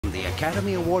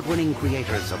Academy Award-winning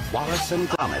creators of Wallace and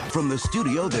Gromtic. From the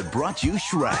studio that brought you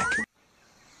Shrek.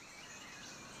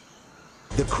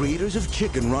 The creators of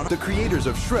Chicken Run. The creators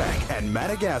of Shrek and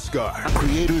Madagascar.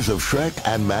 Creators of Shrek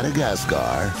and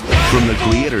Madagascar. From the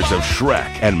creators of Shrek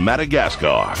and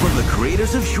Madagascar. From the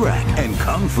creators of Shrek and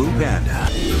Kung Fu Panda.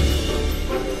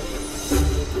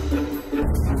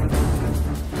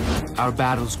 Our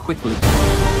battles quickly.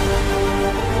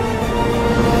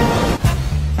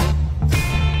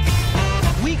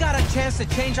 We got a chance to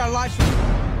change our lives.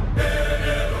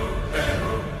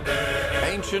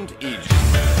 Ancient Egypt.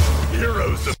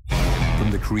 Heroes of...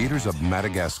 From the creators of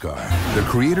Madagascar, the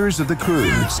creators of The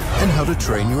Cruise, and How to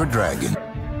Train Your Dragon.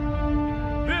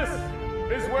 This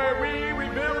is where we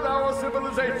rebuild our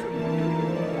civilization.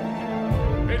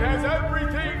 It has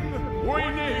everything we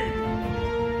need.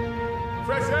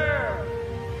 Fresh air,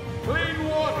 clean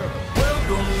water.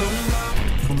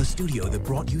 From the studio that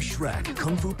brought you Shrek,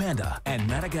 Kung Fu Panda, and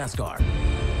Madagascar.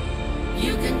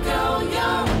 You can go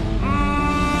young.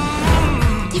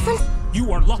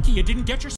 You are lucky you didn't get your